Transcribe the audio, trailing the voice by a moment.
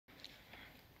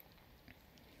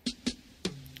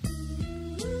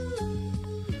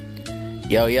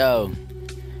Yo,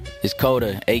 it's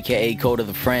KOTA, aka KOTA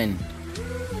the Friend.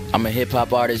 I'm a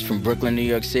hip-hop artist from Brooklyn, New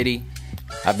York City.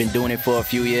 I've been doing it for a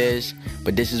few years,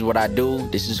 but this is what I do,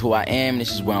 this is who I am,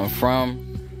 this is where I'm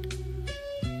from.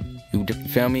 You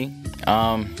feel me?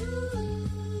 I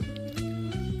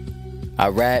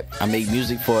rap, I make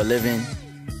music for a living.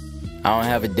 I don't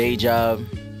have a day job.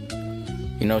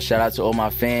 You know, shout out to all my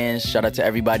fans, shout out to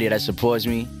everybody that supports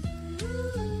me.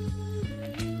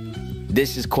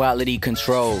 This is Quality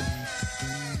Control,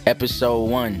 Episode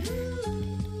 1.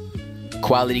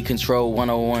 Quality Control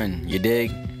 101, you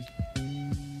dig?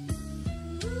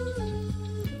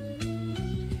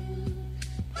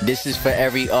 This is for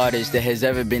every artist that has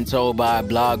ever been told by a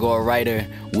blog or a writer,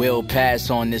 we'll pass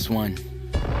on this one.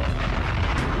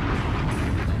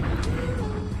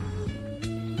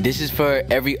 This is for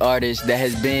every artist that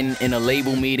has been in a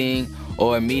label meeting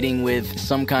or a meeting with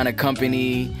some kind of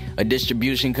company, a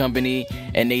distribution company,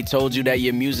 and they told you that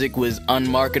your music was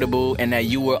unmarketable and that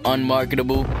you were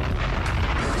unmarketable.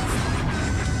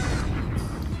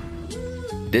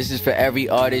 This is for every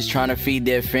artist trying to feed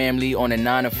their family on a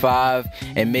 9-to-5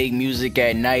 and make music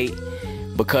at night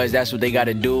because that's what they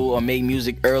gotta do, or make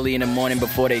music early in the morning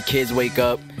before their kids wake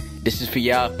up. This is for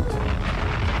y'all.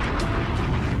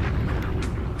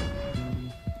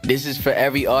 This is for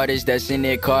every artist that's in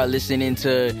their car listening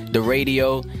to the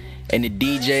radio and the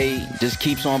DJ just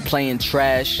keeps on playing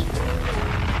trash.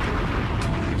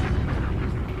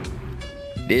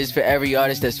 This is for every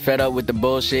artist that's fed up with the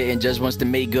bullshit and just wants to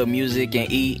make good music and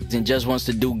eat and just wants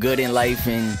to do good in life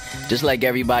and just like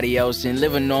everybody else and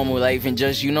live a normal life and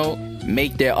just, you know,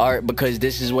 make their art because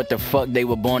this is what the fuck they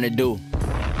were born to do.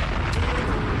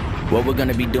 What we're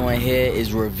gonna be doing here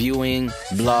is reviewing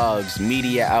blogs,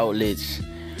 media outlets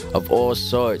of all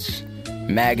sorts,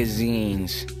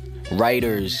 magazines,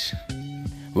 writers.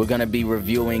 We're gonna be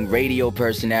reviewing radio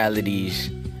personalities,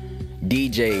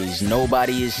 DJs.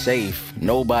 Nobody is safe.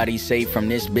 Nobody's safe from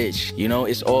this bitch. You know,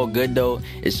 it's all good though.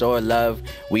 It's all love.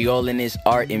 We all in this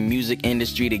art and music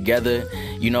industry together.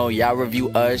 You know, y'all review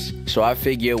us, so I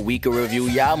figure we could review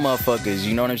y'all motherfuckers.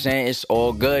 You know what I'm saying? It's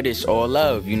all good. It's all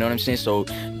love. You know what I'm saying? So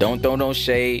don't throw no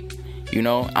shade. You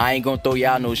know, I ain't gonna throw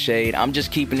y'all no shade. I'm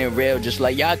just keeping it real, just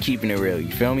like y'all keeping it real. You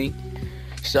feel me?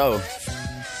 So,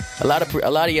 a lot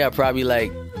of y'all probably like,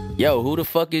 yo, who the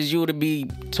fuck is you to be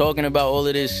talking about all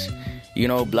of this, you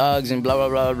know, blogs and blah, blah,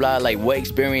 blah, blah. Like, what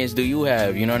experience do you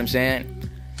have? You know what I'm saying?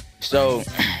 So,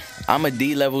 I'm a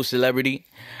D-level celebrity.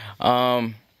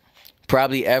 Probably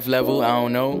F-level, I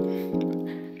don't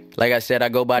know. Like I said, I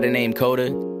go by the name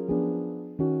KOTA.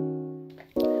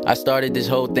 I started this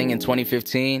whole thing in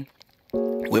 2015.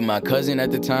 With my cousin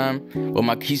at the time.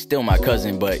 Well, he's still my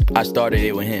cousin, but I started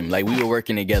it with him. Like, we were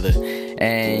working together.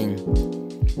 And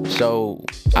so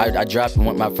I dropped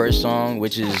my first song,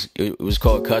 which it was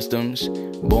called Customs.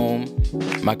 Boom.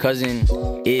 My cousin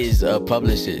is a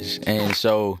publicist. And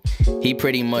so he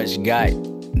pretty much got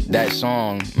that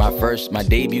song, my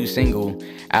debut single,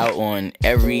 out on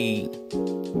every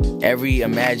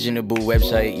imaginable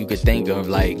website you could think of,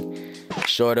 like,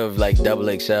 short of like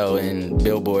XXL and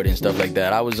Billboard and stuff like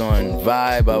that. I was on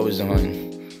Vibe, I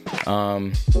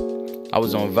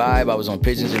was on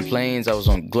Pigeons and Planes, I was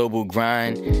on Global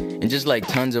Grind, and just like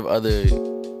tons of other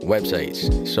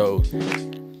websites. So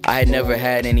I had never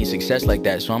had any success like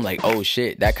that. So I'm like, oh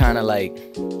shit, that kind of like,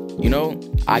 you know,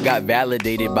 I got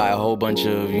validated by a whole bunch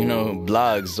of, you know,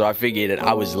 blogs. So I figured that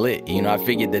I was lit. You know, I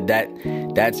figured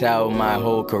that's how my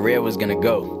whole career was gonna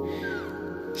go.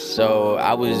 So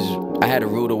I had a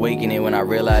rude awakening when I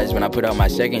realized when I put out my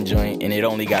second joint and it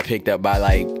only got picked up by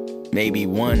like maybe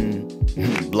one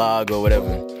blog or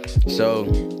whatever. So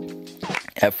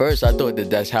at first I thought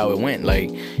that's how it went.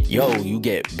 Like, yo, you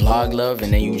get blog love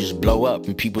and then you just blow up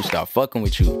and people start fucking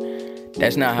with you.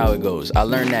 That's not how it goes. I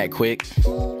learned that quick,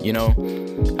 you know.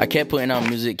 I kept putting out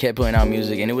music,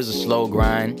 and it was a slow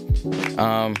grind.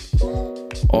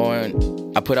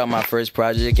 I put out my first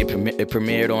project. It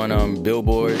premiered on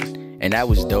Billboard, and that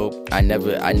was dope. I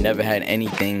never had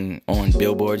anything on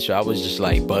Billboard, so I was just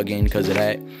like bugging because of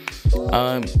that.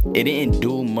 It didn't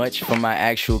do much for my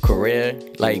actual career,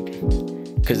 like,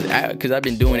 cause I've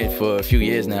been doing it for a few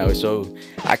years now, so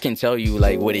I can tell you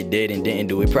like what it did and didn't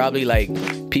do. It probably like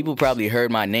people probably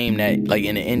heard my name that like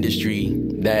in the industry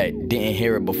that didn't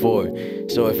hear it before.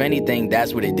 So if anything,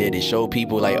 that's what it did. It showed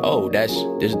people like, oh, that's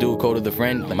this dude KOTA the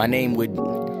Friend. My name would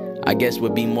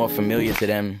be more familiar to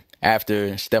them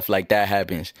after stuff like that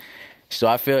happens. So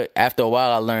I feel after a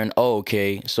while I learned, oh,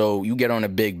 okay, so you get on a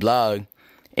big blog,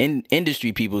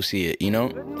 industry people see it, you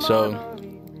know? So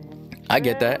I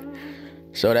get that.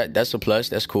 So that's a plus.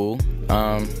 That's cool.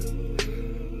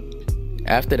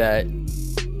 After that,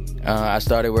 I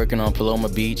started working on Paloma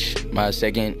Beach, my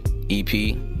second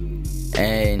EP,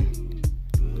 and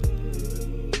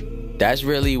that's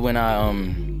really when I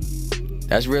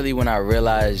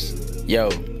realized, yo,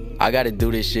 I gotta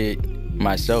do this shit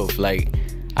myself. Like,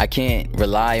 I can't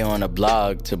rely on a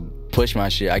blog to push my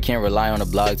shit. I can't rely on a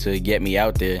blog to get me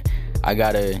out there. I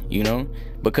gotta,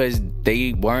 because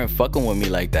they weren't fucking with me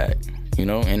like that,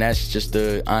 and that's just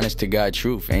the honest to God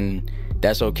truth, and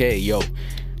that's okay. Yo,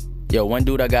 one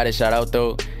dude I gotta shout out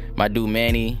though, my dude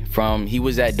Manny, he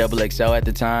was at XXL at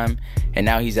the time, and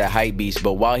now he's at Hypebeast.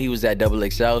 But while he was at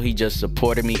XXL, he just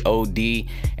supported me OD.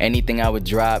 Anything I would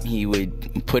drop, he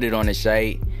would put it on the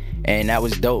site, and that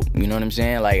was dope. You know what I'm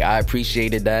saying? Like, I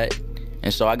appreciated that,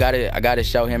 and so I gotta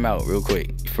shout him out real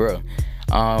quick, for real.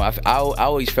 I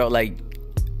always felt like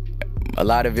a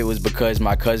lot of it was because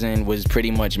my cousin was pretty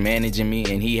much managing me,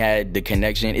 and he had the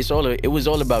connection. It was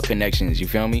all about connections, you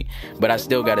feel me? But I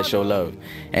still gotta show love,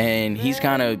 and he's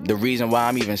kind of the reason why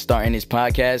I'm even starting this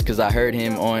podcast, because I heard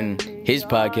him on his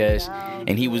podcast,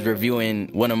 and he was reviewing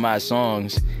one of my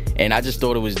songs, and I just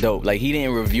thought it was dope. Like, he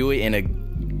didn't review it in a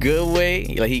good way.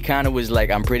 Like, he kind of was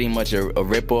like, I'm pretty much a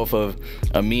ripoff of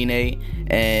Amine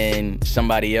and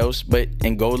somebody else, but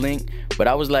in Gold Link. But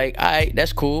I was like, all right,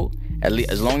 that's cool. At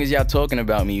least, as long as y'all talking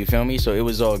about me, you feel me? So it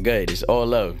was all good. It's all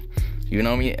love. You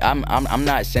know what I mean? I'm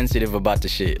not sensitive about the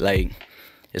shit. Like,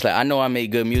 it's like, I know I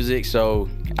make good music, so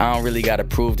I don't really gotta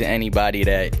prove to anybody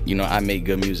that, I make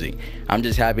good music. I'm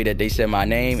just happy that they said my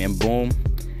name, and boom,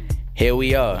 here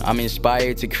we are. I'm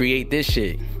inspired to create this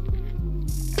shit.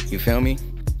 You feel me?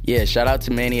 Yeah, shout out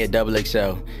to Manny at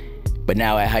XXL, but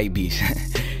now at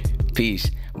Hypebeast. Peace.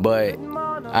 But,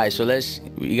 alright, so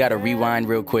we gotta rewind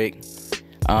real quick.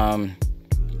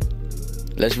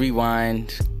 Let's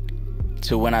rewind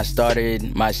to when I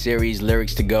started my series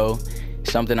Lyrics to Go,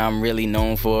 something I'm really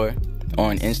known for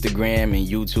on Instagram and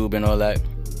YouTube and all that.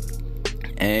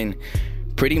 And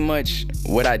pretty much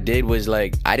what I did was,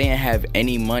 like, I didn't have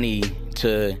any money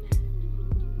to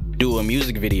do a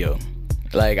music video.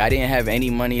 Like, I didn't have any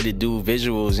money to do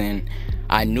visuals, and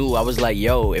I was like,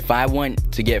 yo, if I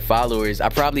want to get followers, I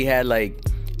probably had like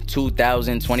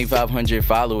 2,000, 2,500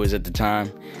 followers at the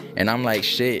time. And I'm like,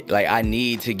 shit, like, I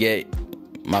need to get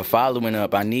my following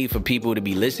up. I need for people to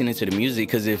be listening to the music,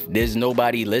 because if there's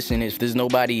nobody listening, if there's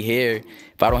nobody here,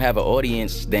 if I don't have an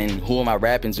audience, then who am I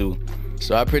rapping to?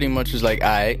 So I pretty much was like, all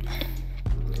right,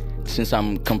 since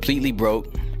I'm completely broke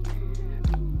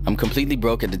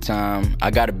at the time, I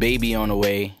got a baby on the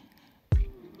way,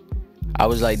 I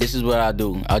was like, this is what I'll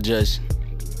do. I'll just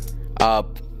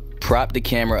prop the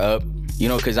camera up,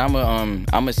 because I'm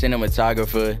a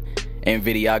cinematographer and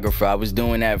videographer. I was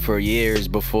doing that for years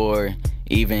before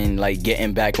even, like,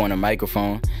 getting back on a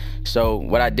microphone. So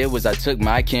what I did was I took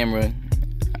my camera,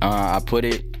 I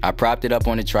propped it up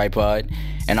on a tripod,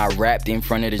 and I rapped in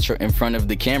front of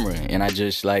the camera, and I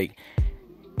just, like,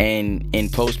 and in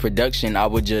post-production I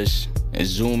would just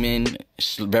zoom in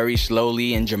very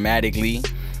slowly and dramatically,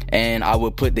 and I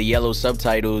would put the yellow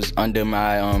subtitles under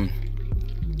my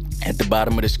at the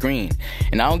bottom of the screen.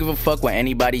 And I don't give a fuck what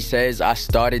anybody says. I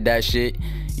started that shit.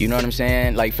 You know what I'm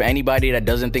saying? Like, for anybody that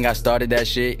doesn't think I started that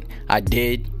shit, I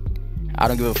did. I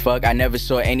don't give a fuck. I never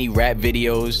saw any rap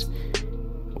videos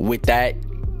with that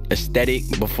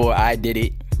aesthetic before I did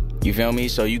it. You feel me?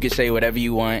 So you can say whatever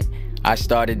you want. I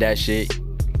started that shit.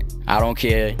 I don't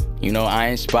care. I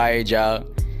inspired y'all.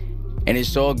 And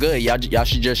it's all good. Y'all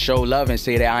should just show love and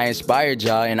say that I inspired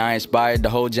y'all, and I inspired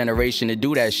the whole generation to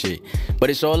do that shit.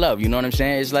 But it's all love, you know what I'm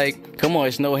saying? It's like, come on,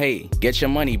 it's no hate. Get your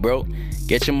money, bro.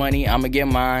 Get your money. I'ma get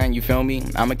mine, you feel me?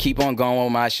 I'ma keep on going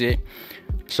with my shit.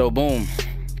 So boom.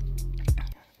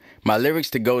 My Lyrics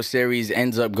to Go series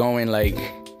ends up going like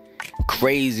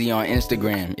crazy on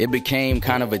Instagram. It became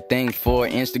kind of a thing for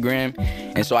Instagram.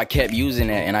 And so I kept using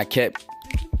that, and I kept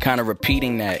kind of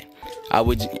repeating that. I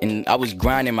was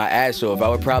grinding my ass off. I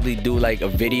would probably do like a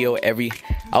video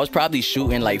I was probably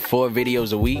shooting like 4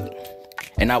 videos a week,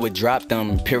 and I would drop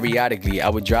them periodically. I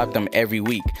would drop them every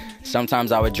week.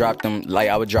 Sometimes I would drop them, like,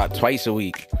 I would drop twice a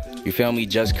week. You feel me?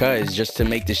 Just to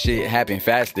make the shit happen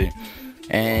faster.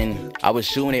 And I was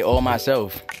shooting it all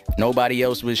myself. Nobody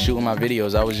else was shooting my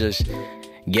videos. I was just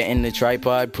getting the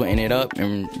tripod, putting it up,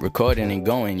 and recording and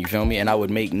going, you feel me? And I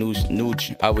would make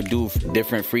I would do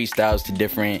different freestyles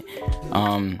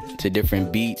to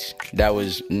different beats that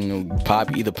was,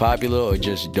 either popular or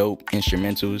just dope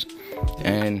instrumentals.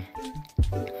 And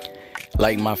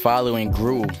like, my following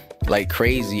grew like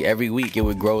crazy. Every week it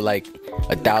would grow like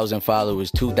 1,000 followers,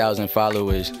 2,000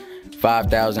 followers,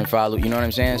 5,000 followers, you know what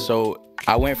I'm saying? So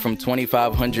I went from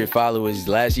 2,500 followers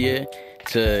last year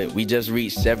we just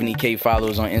reached 70K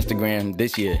followers on Instagram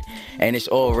this year. And it's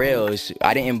all real.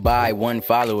 I didn't buy one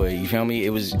follower, you feel me?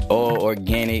 It was all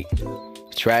organic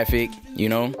traffic, you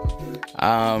know?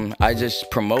 I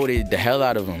just promoted the hell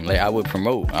out of them. Like, I would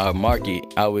promote, I would market,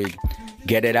 I would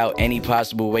get it out any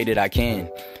possible way that I can.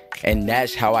 And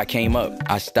that's how I came up.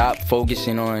 I stopped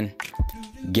focusing on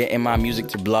getting my music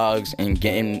to blogs and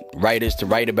getting writers to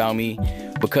write about me,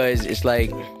 because it's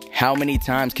like, how many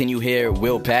times can you hear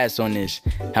Will Pass on this?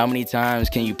 How many times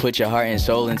can you put your heart and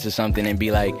soul into something and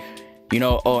be like, you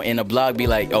know, oh, in a blog be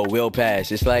like, oh, Will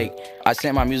Pass. It's like, I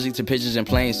sent my music to Pigeons and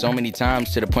Planes so many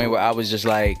times to the point where I was just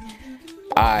like,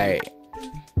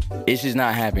 this is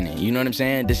not happening. You know what I'm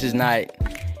saying?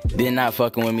 They're not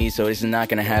fucking with me, so this is not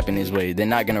gonna happen this way. They're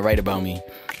not gonna write about me.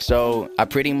 So I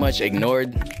pretty much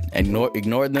ignored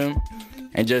them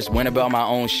and just went about my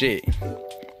own shit.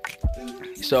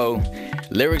 So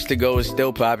Lyrics to Go is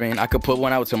still popping. I could put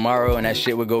one out tomorrow and that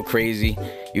shit would go crazy.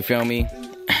 You feel me?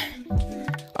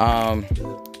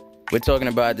 We're talking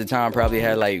about, at the time, probably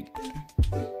had like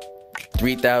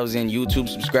 3,000 YouTube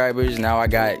subscribers. Now I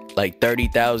got like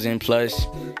 30,000 plus.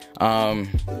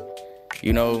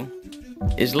 You know,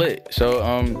 it's lit.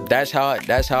 So that's how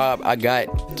I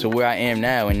got to where I am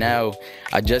now. And now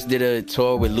I just did a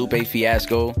tour with Lupe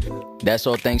Fiasco. That's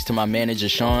all thanks to my manager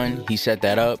Sean. He set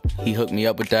that up. He hooked me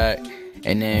up with that.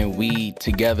 And then we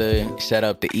together set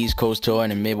up the East Coast tour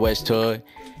and the Midwest tour.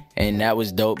 And that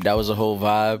was dope. That was a whole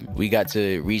vibe. We got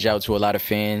to reach out to a lot of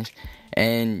fans.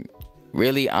 And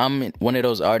really, I'm one of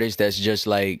those artists that's just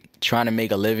like trying to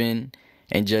make a living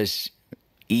and just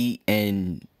eat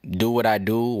and do what I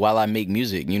do while I make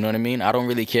music. You know what I mean? I don't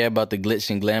really care about the glitz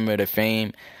and glamour, the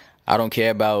fame. I don't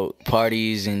care about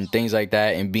parties and things like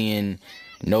that and being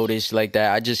noticed like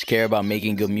that. I just care about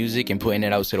making good music and putting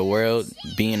it out to the world,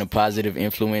 being a positive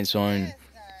influence on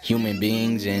human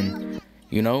beings, and,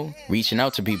 you know, reaching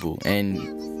out to people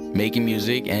and making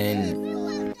music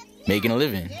and making a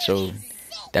living. So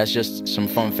that's just some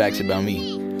fun facts about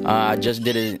me. I just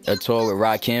did a tour with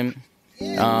Rakim.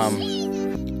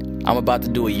 I'm about to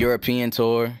do a European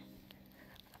tour.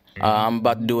 I'm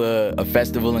about to do a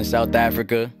festival in South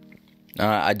Africa.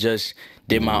 I just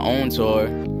did my own tour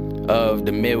of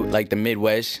the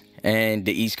Midwest and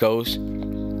the East Coast.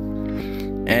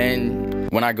 And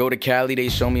when I go to Cali, they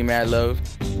show me mad love.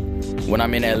 When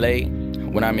I'm in LA,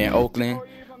 when I'm in Oakland,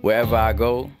 wherever I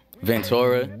go,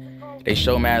 Ventura, they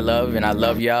show mad love, and I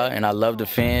love y'all, and I love the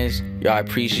fans. Y'all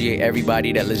appreciate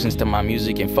everybody that listens to my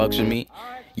music and fucks with me.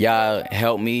 Y'all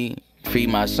help me feed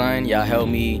my son. Y'all help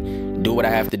me do what I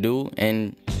have to do.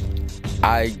 And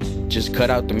I just cut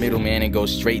out the middleman and go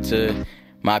straight to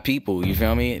my people, you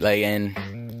feel me? Like,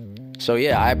 and so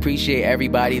yeah, I appreciate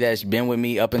everybody that's been with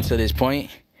me up until this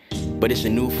point. But it's a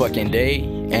new fucking day,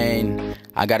 and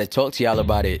I gotta talk to y'all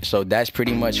about it. So that's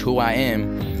pretty much who I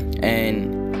am,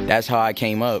 and that's how I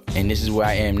came up, and this is where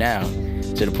I am now,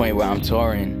 to the point where I'm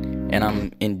touring and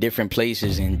I'm in different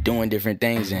places and doing different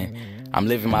things, and I'm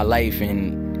living my life,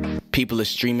 and people are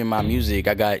streaming my music.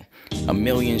 I got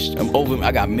millions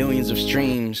of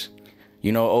streams,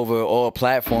 you know, over all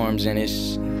platforms, and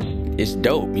it's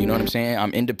dope, you know what I'm saying?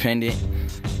 I'm independent.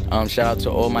 Shout out to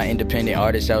all my independent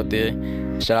artists out there.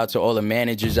 Shout out to all the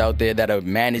managers out there that are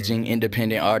managing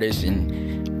independent artists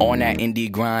and on that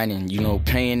indie grind, and, you know,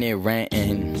 paying their rent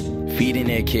and feeding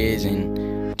their kids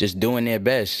and just doing their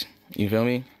best. You feel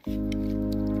me?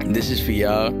 This is for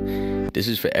y'all. This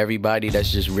is for everybody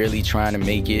that's just really trying to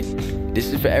make it.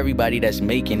 This is for everybody that's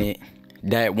making it,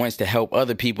 that wants to help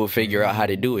other people figure out how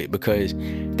to do it. Because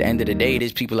at the end of the day,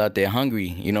 there's people out there hungry,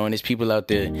 you know, and there's people out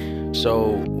there.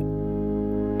 So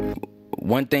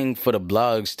one thing for the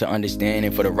blogs to understand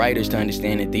and for the writers to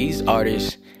understand, that these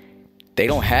artists, they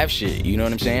don't have shit, you know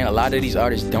what I'm saying? A lot of these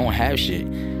artists don't have shit.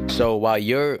 So while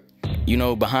you're, you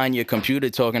know, behind your computer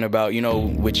talking about, you know,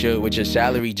 with your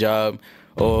salary job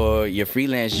or your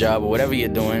freelance job or whatever you're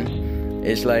doing,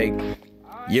 it's like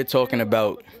you're talking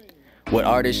about what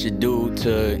artists should do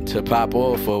to pop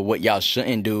off, or what y'all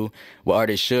shouldn't do, what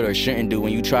artists should or shouldn't do.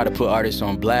 When you try to put artists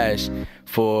on blast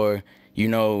for, you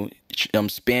know,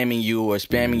 spamming you or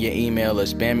spamming your email or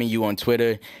spamming you on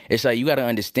Twitter, it's like, you got to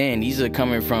understand, these are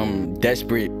coming from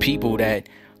desperate people that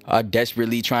are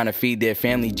desperately trying to feed their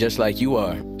family just like you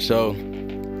are. So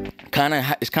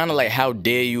it's kind of like, how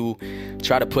dare you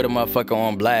try to put a motherfucker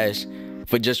on blast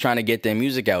for just trying to get their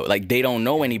music out? Like, they don't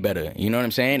know any better. You know what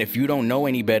I'm saying? If you don't know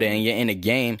any better and you're in the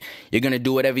game, you're going to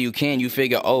do whatever you can. You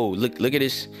figure, oh, look at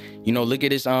this, you know, look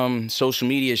at this social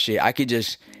media shit. I could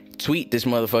just tweet this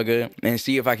motherfucker and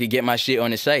see if I could get my shit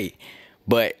on the site.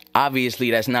 But obviously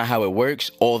that's not how it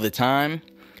works all the time.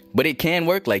 But it can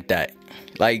work like that.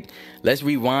 Like, let's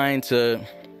rewind to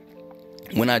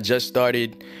when I just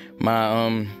started my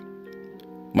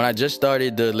when I just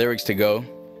started the Lyrics to Go.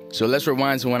 So let's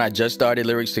rewind to when I just started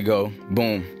Lyrics to Go.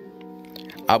 Boom.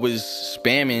 I was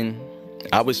spamming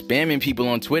people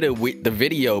on Twitter with the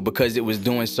video because it was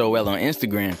doing so well on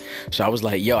Instagram. So I was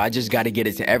like, yo, I just got to get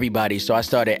it to everybody. So I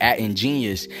started @ing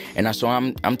Genius, and I'm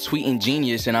tweeting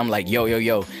Genius, and I'm like,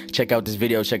 yo, check out this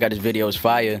video, it's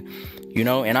fire. You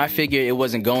know, and I figured it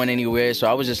wasn't going anywhere, so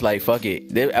I was just like, fuck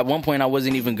it. At one point, I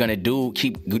wasn't even gonna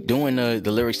keep doing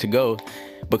the Lyrics to Go,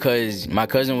 because my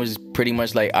cousin was pretty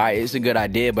much like, all right, it's a good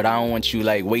idea, but I don't want you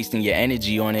like wasting your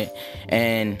energy on it.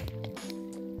 And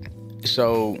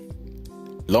so,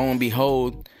 lo and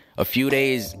behold, a few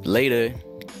days later,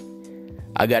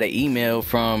 I got an email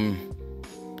from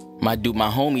my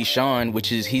homie Sean,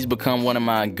 he's become one of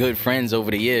my good friends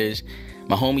over the years.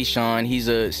 My homie Sean, he's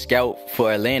a scout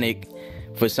for Atlantic,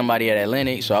 for somebody at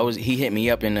Atlantic. So he hit me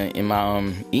up in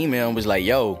my email and was like,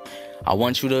 yo, I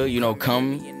want you to,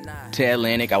 come to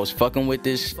Atlantic. I was fucking with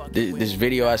this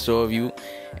video I saw of you,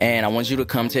 and I want you to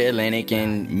come to Atlantic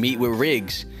and meet with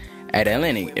Riggs at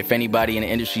Atlantic. If anybody in the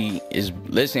industry is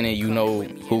listening, you know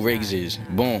who Riggs is.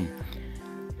 Boom.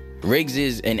 Riggs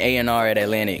is an A&R at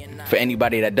Atlantic, for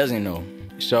anybody that doesn't know.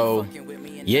 So,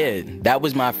 yeah, that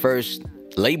was my first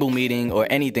label meeting or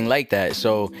anything like that.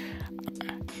 So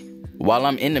while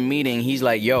I'm in the meeting, he's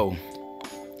like, yo,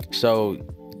 so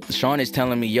Sean is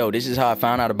telling me, yo, this is how I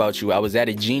found out about you. I was at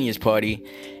a Genius party,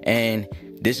 and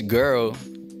this girl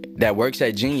that works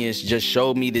at Genius just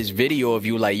showed me this video of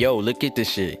you, like, yo, look at this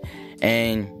shit.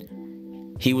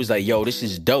 And he was like, yo, this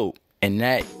is dope. And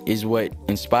that is what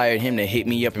inspired him to hit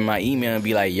me up in my email and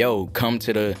be like, yo, come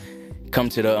to the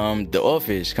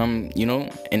office, come,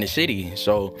 in the city.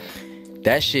 So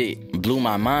that shit blew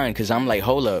my mind, because I'm like,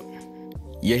 hold up,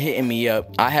 you're hitting me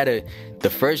up. The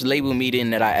first label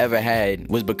meeting that I ever had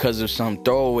was because of some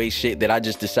throwaway shit that I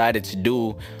just decided to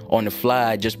do on the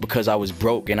fly just because I was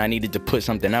broke and I needed to put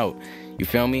something out. You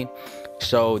feel me?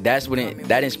 So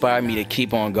that inspired me to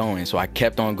keep on going. So I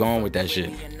kept on going with that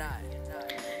shit.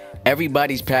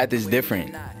 Everybody's path is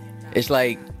different. It's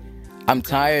like, I'm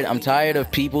tired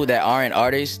of people that aren't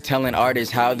artists telling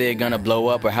artists how they're gonna blow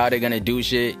up or how they're gonna do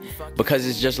shit, because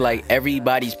it's just like,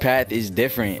 everybody's path is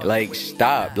different. Like,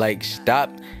 stop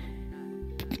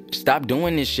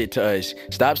doing this shit to us.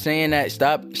 Stop saying that.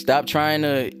 Stop trying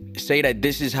to say that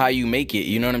this is how you make it,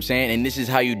 you know what I'm saying? And this is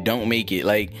how you don't make it.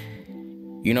 Like,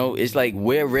 it's like,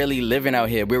 we're really living out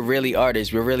here. We're really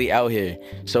artists. We're really out here.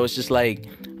 So it's just like,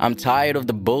 I'm tired of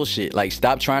the bullshit. Like,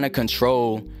 stop trying to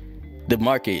control the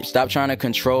market. Stop trying to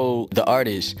control the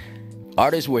artists.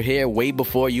 Artists were here way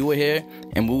before you were here,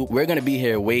 and we're gonna be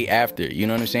here way after. You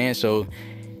know what I'm saying? So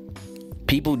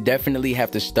people definitely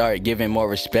have to start giving more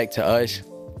respect to us,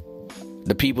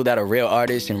 the people that are real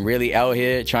artists and really out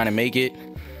here trying to make it.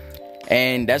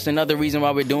 And that's another reason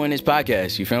why we're doing this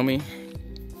podcast. You feel me?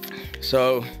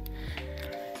 So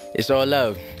it's all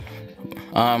love.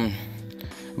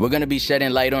 We're gonna be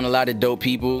shedding light on a lot of dope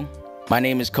people. My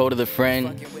name is KOTA the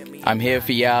Friend. I'm here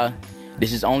for y'all.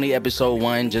 This is only episode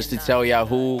 1, just to tell y'all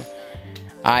who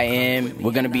I am.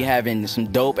 We're gonna be having some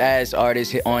dope ass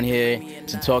artists on here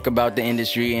to talk about the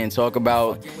industry and talk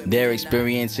about their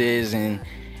experiences. And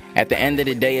at the end of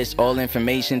the day, it's all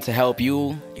information to help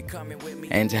you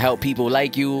and to help people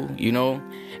like you,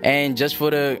 and just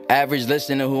for the average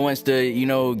listener who wants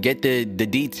to, get the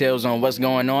details on what's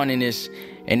going on in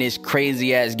this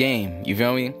crazy ass game. You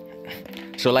feel me?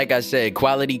 So like I said,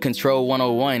 Quality Control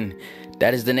 101,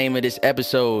 that is the name of this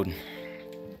episode.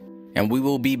 And we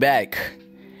will be back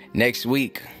next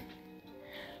week.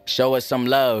 Show us some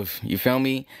love, you feel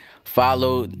me?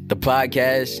 Follow the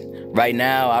podcast. Right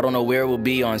now, I don't know where it will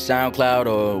be, on SoundCloud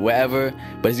or wherever,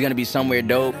 but it's going to be somewhere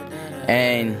dope.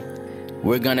 And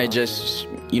we're going to just,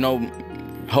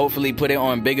 hopefully put it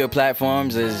on bigger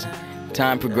platforms as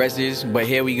time progresses. But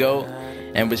here we go.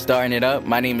 And we're starting it up.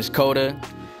 My name is KOTA.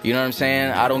 You know what I'm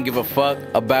saying? I don't give a fuck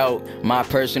about my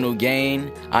personal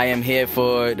gain. I am here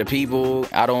for the people.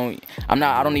 I don't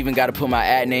even gotta put my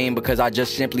ad name, because I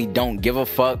just simply don't give a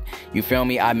fuck. You feel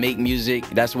me? I make music.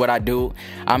 That's what I do.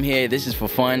 I'm here. This is for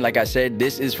fun. Like I said,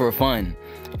 this is for fun.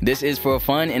 This is for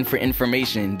fun and for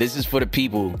information. This is for the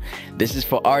people. This is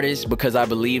for artists, because I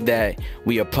believe that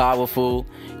we are powerful,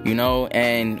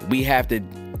 and we have to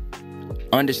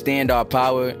understand our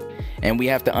power. And we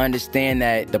have to understand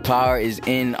that the power is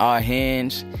in our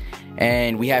hands,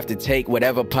 and we have to take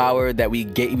whatever power that we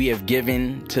have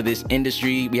given to this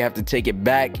industry. We have to take it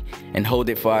back and hold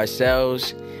it for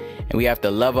ourselves. And we have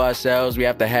to love ourselves. We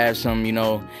have to have some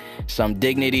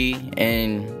dignity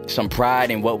and some pride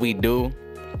in what we do.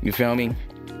 You feel me?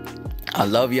 I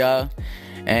love y'all,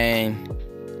 and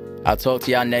I'll talk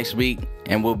to y'all next week,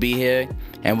 and we'll be here,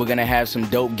 and we're gonna have some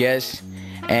dope guests,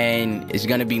 and it's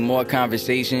gonna be more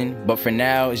conversation, but for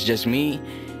now, it's just me,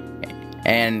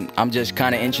 and I'm just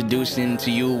kind of introducing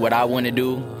to you what I want to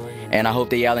do, and I hope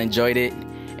that y'all enjoyed it,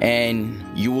 and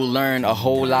you will learn a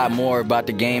whole lot more about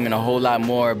the game and a whole lot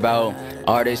more about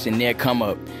artists and their come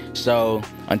up. So,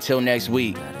 until next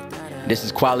week, this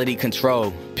is Quality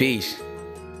Control. Peace.